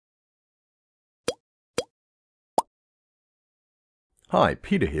Hi,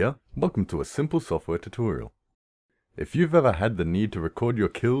 Peter here. Welcome to a simple software tutorial. If you've ever had the need to record your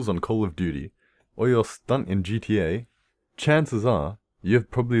kills on Call of Duty, or your stunt in GTA, chances are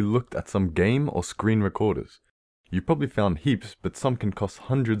you've probably looked at some game or screen recorders. You probably found heaps, but some can cost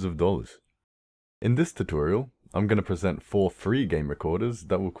hundreds of dollars. In this tutorial, I'm going to present 4 free game recorders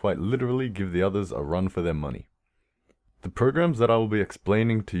that will quite literally give the others a run for their money. The programs that I will be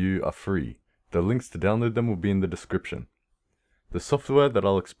explaining to you are free. The links to download them will be in the description. The software that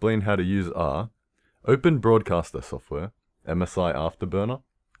I'll explain how to use are Open Broadcaster software, MSI Afterburner,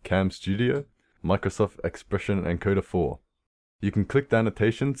 Camstudio, Microsoft Expression Encoder 4. You can click the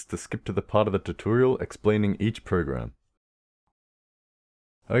annotations to skip to the part of the tutorial explaining each program.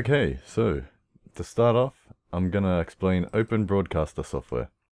 Okay, so to start off, I'm gonna explain Open Broadcaster software.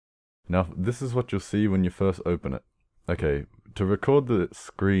 Now, this is what you'll see when you first open it. Okay, to record the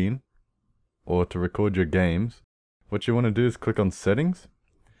screen, or to record your games, what you want to do is click on Settings,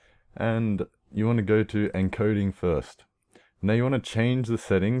 and you want to go to Encoding first. Now you want to change the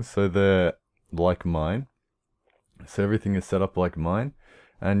settings so they're like mine, so everything is set up like mine,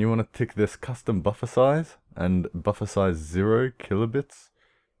 and you want to tick this custom buffer size, and buffer size 0 kilobits,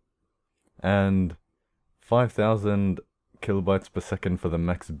 and 5000 kilobytes per second for the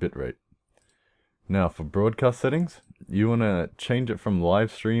max bitrate. Now for broadcast settings, you want to change it from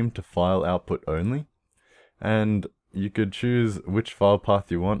live stream to file output only, and you could choose which file path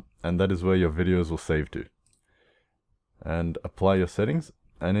you want, and that is where your videos will save to. And apply your settings,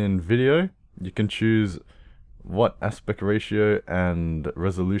 and in video you can choose what aspect ratio and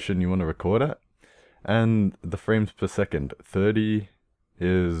resolution you want to record at, and the frames per second. 30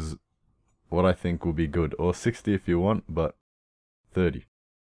 is what I think will be good, or 60 if you want, but 30.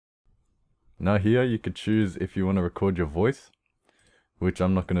 Now here you could choose if you want to record your voice, which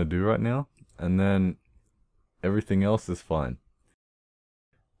I'm not going to do right now, and then everything else is fine.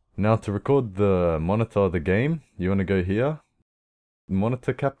 Now to record the monitor of the game, you want to go here,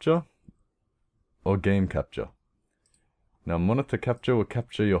 monitor capture or game capture. Now monitor capture will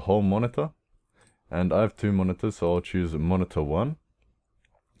capture your whole monitor, and I have 2 monitors, so I'll choose monitor 1,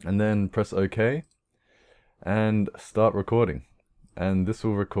 and then press OK and start recording, and this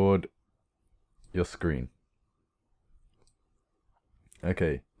will record your screen.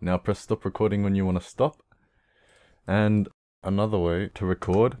 Okay, now press stop recording when you want to stop. And another way to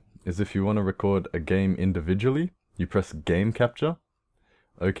record is if you want to record a game individually, you press game capture,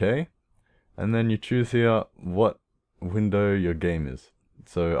 OK, and then you choose here what window your game is.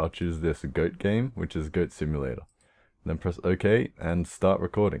 So I'll choose this Goat game, which is Goat Simulator. Then press OK and start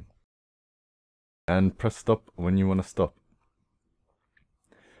recording. And press stop when you want to stop.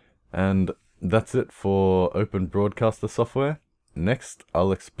 And that's it for Open Broadcaster software. Next,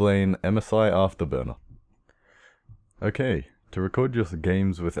 I'll explain MSI Afterburner. Okay, to record your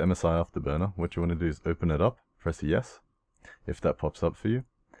games with MSI Afterburner, what you want to do is open it up, press yes, if that pops up for you,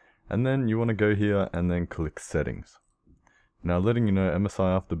 and then you want to go here and then click Settings. Now letting you know,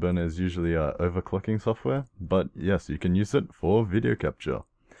 MSI Afterburner is usually overclocking software, but yes, you can use it for video capture.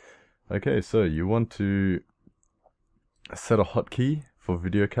 Okay, so you want to set a hotkey for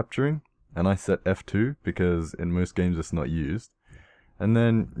video capturing, and I set F2 because in most games it's not used. And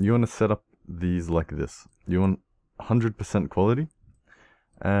then you want to set up these like this. You want 100% quality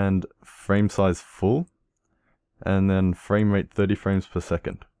and frame size full, and then frame rate 30 frames per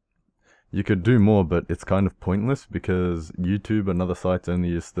second. You could do more, but it's kind of pointless because YouTube and other sites only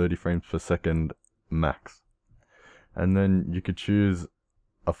use 30 frames per second max. And then you could choose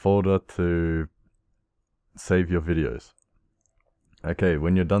a folder to save your videos. Okay,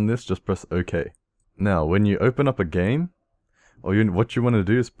 when you're done this, just press OK. Now when you open up a game, what you want to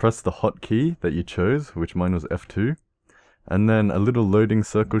do is press the hotkey that you chose, which mine was F2, and then a little loading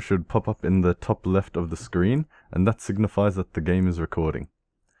circle should pop up in the top left of the screen, and that signifies that the game is recording.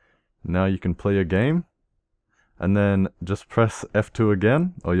 Now you can play your game, and then just press F2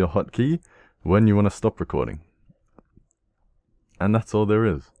 again, or your hotkey, when you want to stop recording. And that's all there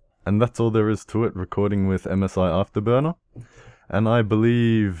is. And that's all there is to it, recording with MSI Afterburner. And I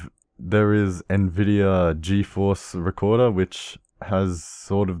believe there is NVIDIA GeForce Recorder, which has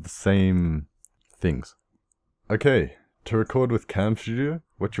sort of the same things. Okay, to record with Camstudio,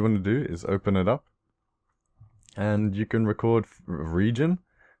 what you want to do is open it up, and you can record region,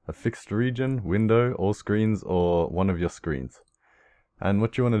 a fixed region, window, all screens, or one of your screens. And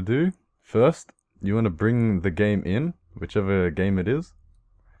what you want to do, first, you want to bring the game in, whichever game it is,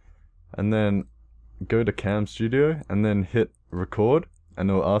 and then go to Camstudio, and then hit record, and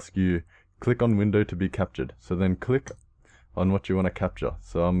it will ask you, click on window to be captured. So then click on what you want to capture.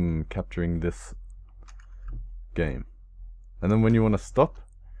 So I'm capturing this game. And then when you want to stop,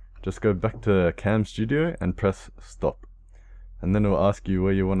 just go back to Camstudio and press stop. And then it will ask you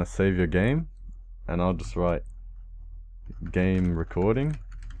where you want to save your game. And I'll just write game recording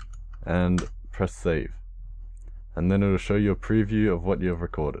and press save. And then it will show you a preview of what you have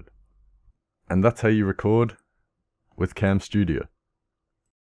recorded. And that's how you record with Camstudio.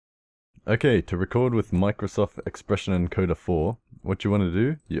 Okay, to record with Microsoft Expression Encoder 4, what you want to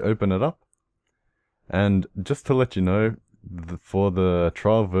do, you open it up. And just to let you know, for the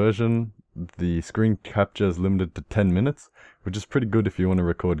trial version, the screen capture is limited to 10 minutes, which is pretty good if you want to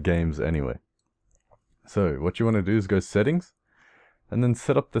record games anyway. So what you want to do is go settings, and then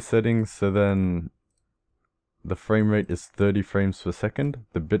set up the settings so then the frame rate is 30 frames per second,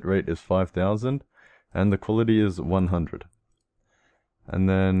 the bit rate is 5000, and the quality is 100. And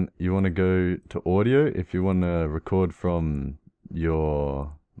then you want to go to audio if you want to record from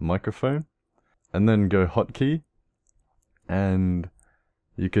your microphone, and then go hotkey, and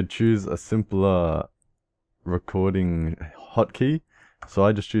you could choose a simpler recording hotkey. So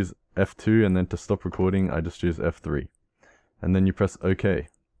I just choose F2, and then to stop recording I just choose F3, and then you press OK.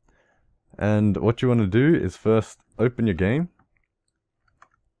 And what you want to do is first open your game,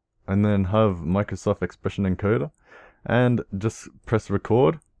 and then have Microsoft Expression Encoder, and just press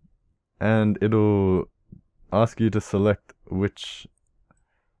record, and it'll ask you to select which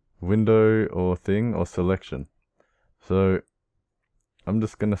window or thing or selection. So I'm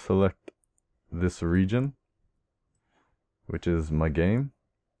just going to select this region, which is my game,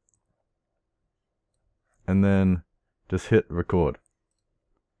 and then just hit record.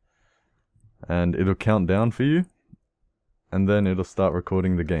 And it'll count down for you, and then it'll start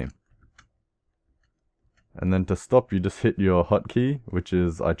recording the game. And then to stop, you just hit your hotkey, which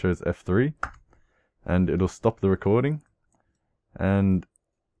is, I chose F3, and it'll stop the recording, and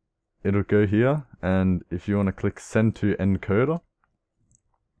it'll go here, and if you want to click send to encoder,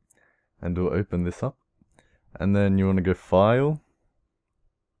 and it'll open this up, and then you want to go file,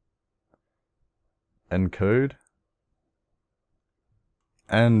 encode,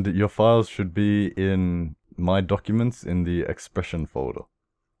 and your files should be in my documents in the expression folder.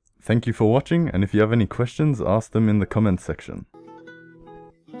 Thank you for watching, and if you have any questions, ask them in the comments section.